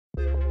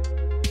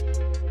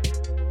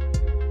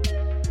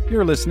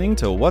You're listening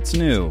to What's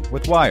New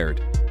with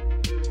Wired.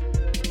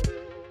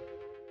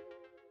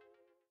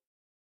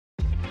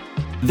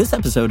 This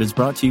episode is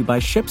brought to you by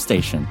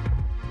ShipStation.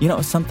 You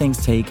know, some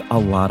things take a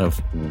lot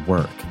of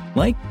work,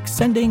 like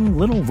sending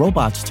little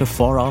robots to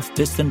far-off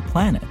distant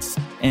planets.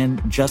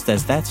 And just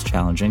as that's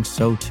challenging,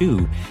 so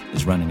too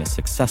is running a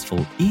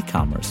successful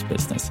e-commerce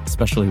business,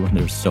 especially when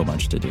there's so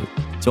much to do.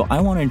 So I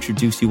want to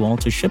introduce you all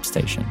to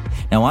ShipStation.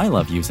 Now, I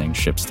love using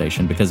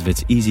ShipStation because of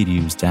its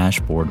easy-to-use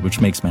dashboard,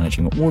 which makes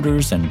managing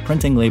orders and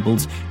printing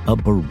labels a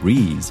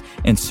breeze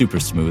and super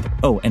smooth.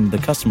 Oh, and the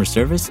customer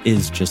service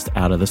is just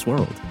out of this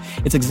world.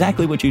 It's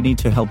exactly what you need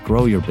to help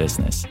grow your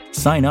business.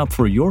 Sign up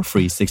for your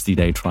free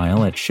 60-day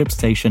trial at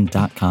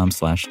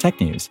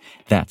shipstation.com/technews.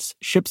 That's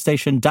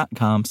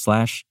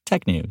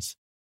shipstation.com/technews.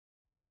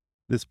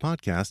 This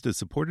podcast is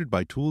supported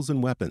by Tools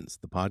and Weapons,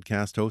 the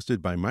podcast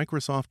hosted by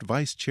Microsoft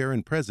Vice Chair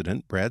and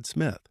President Brad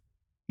Smith.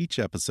 Each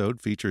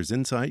episode features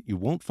insight you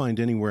won't find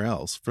anywhere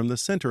else from the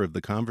center of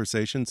the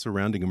conversation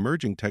surrounding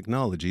emerging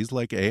technologies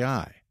like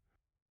AI.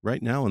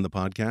 Right now on the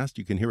podcast,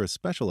 you can hear a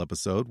special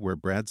episode where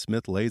Brad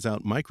Smith lays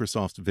out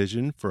Microsoft's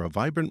vision for a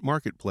vibrant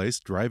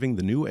marketplace driving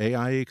the new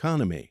AI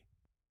economy.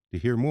 To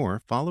hear more,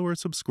 follow or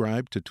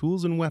subscribe to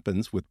Tools and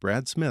Weapons with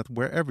Brad Smith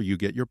wherever you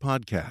get your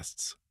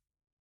podcasts.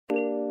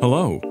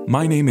 Hello,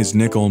 my name is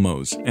Nick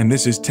Olmos, and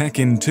this is Tech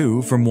in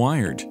 2 from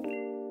Wired.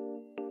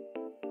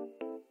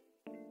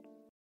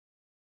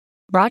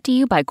 Brought to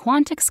you by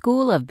Quantic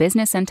School of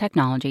Business and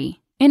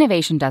Technology.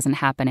 Innovation doesn't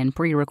happen in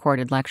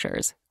pre-recorded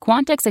lectures.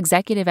 Quantic's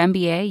Executive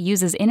MBA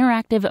uses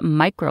interactive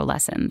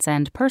micro-lessons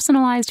and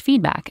personalized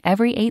feedback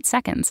every 8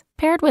 seconds.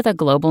 Paired with a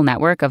global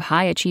network of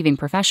high-achieving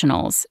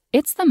professionals,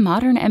 it's the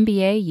modern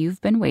MBA you've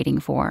been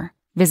waiting for.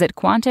 Visit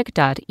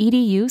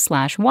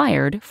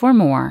quantic.edu/wired for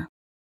more.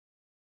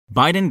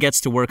 Biden gets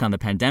to work on the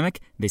pandemic,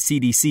 the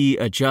CDC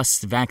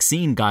adjusts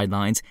vaccine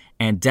guidelines,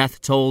 and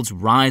death tolls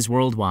rise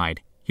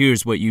worldwide.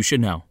 Here's what you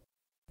should know.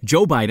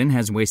 Joe Biden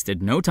has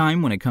wasted no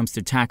time when it comes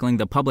to tackling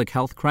the public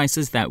health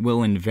crisis that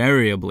will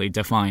invariably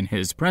define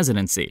his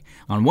presidency.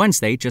 On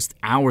Wednesday, just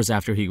hours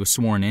after he was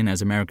sworn in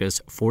as America's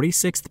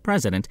 46th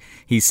president,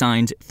 he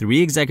signed 3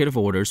 executive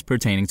orders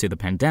pertaining to the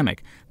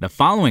pandemic. The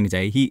following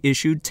day, he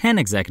issued 10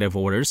 executive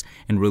orders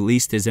and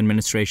released his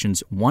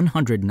administration's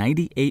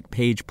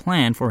 198-page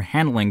plan for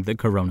handling the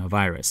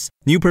coronavirus.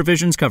 New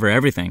provisions cover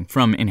everything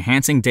from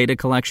enhancing data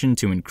collection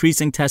to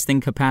increasing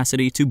testing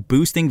capacity to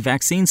boosting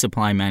vaccine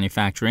supply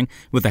manufacturing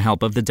with the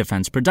help of the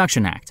Defense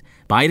Production Act.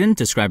 Biden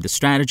described the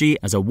strategy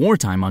as a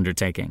wartime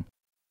undertaking.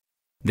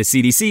 The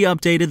CDC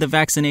updated the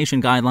vaccination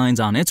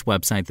guidelines on its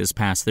website this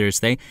past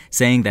Thursday,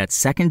 saying that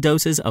second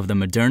doses of the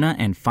Moderna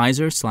and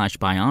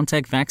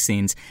Pfizer/BioNTech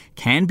vaccines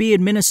can be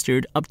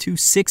administered up to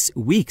 6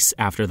 weeks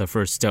after the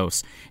first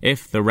dose,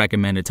 if the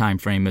recommended time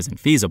frame isn't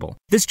feasible.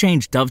 This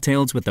change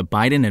dovetails with the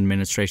Biden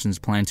administration's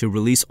plan to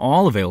release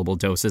all available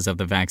doses of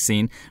the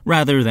vaccine,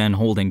 rather than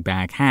holding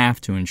back half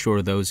to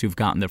ensure those who've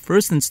gotten the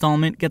first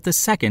installment get the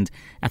second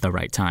at the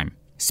right time.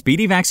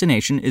 Speedy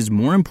vaccination is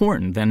more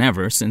important than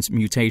ever since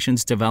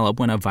mutations develop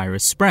when a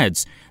virus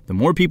spreads. The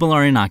more people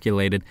are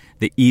inoculated,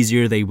 the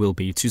easier they will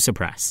be to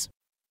suppress.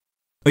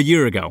 A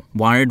year ago,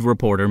 Wired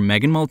reporter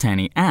Megan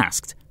Multaney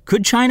asked,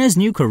 could China's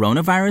new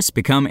coronavirus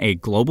become a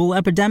global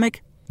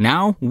epidemic?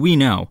 Now we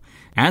know.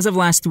 As of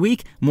last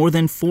week, more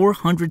than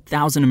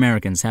 400,000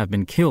 Americans have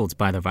been killed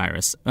by the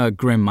virus, a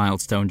grim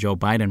milestone Joe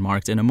Biden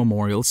marked in a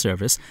memorial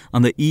service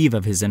on the eve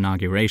of his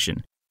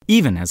inauguration.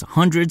 Even as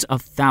hundreds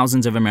of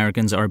thousands of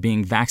Americans are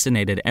being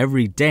vaccinated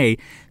every day,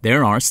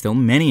 there are still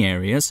many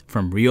areas,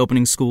 from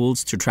reopening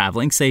schools to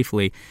traveling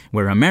safely,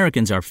 where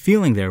Americans are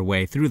feeling their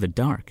way through the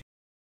dark.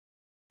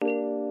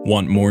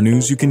 Want more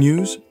news you can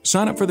use?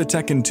 Sign up for the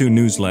Tech in 2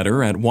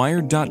 newsletter at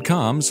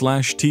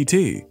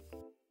wired.com/TT.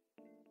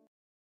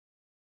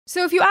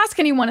 So if you ask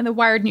anyone in the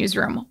Wired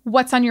newsroom,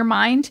 what's on your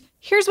mind?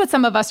 Here's what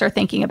some of us are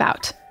thinking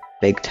about.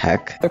 Big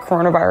tech, the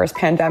coronavirus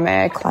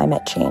pandemic,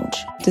 climate change,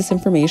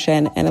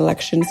 disinformation, and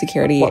election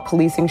security. What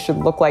policing should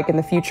look like in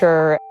the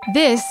future.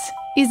 This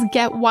is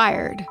Get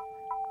Wired.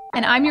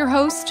 And I'm your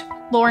host,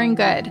 Lauren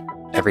Good.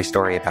 Every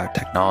story about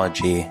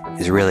technology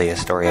is really a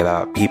story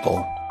about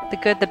people. The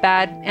good, the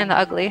bad, and the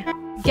ugly.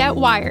 Get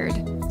Wired.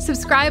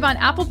 Subscribe on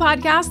Apple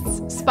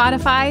Podcasts,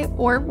 Spotify,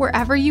 or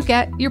wherever you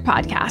get your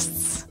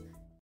podcasts.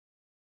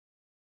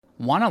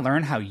 Want to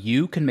learn how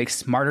you can make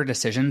smarter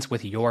decisions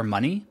with your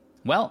money?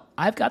 Well,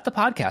 I've got the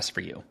podcast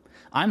for you.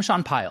 I'm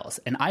Sean Piles,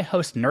 and I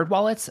host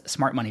NerdWallet's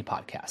Smart Money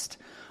Podcast.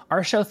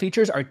 Our show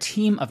features our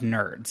team of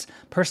nerds,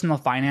 personal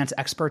finance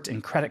experts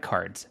in credit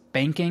cards,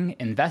 banking,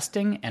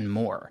 investing, and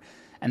more.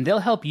 And they'll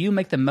help you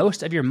make the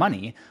most of your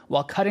money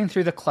while cutting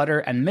through the clutter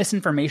and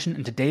misinformation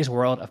in today's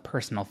world of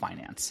personal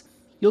finance.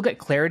 You'll get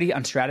clarity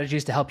on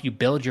strategies to help you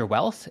build your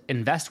wealth,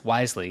 invest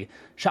wisely,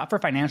 shop for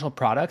financial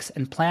products,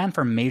 and plan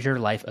for major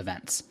life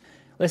events.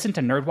 Listen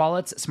to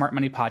NerdWallet's Smart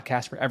Money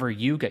Podcast wherever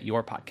you get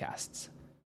your podcasts.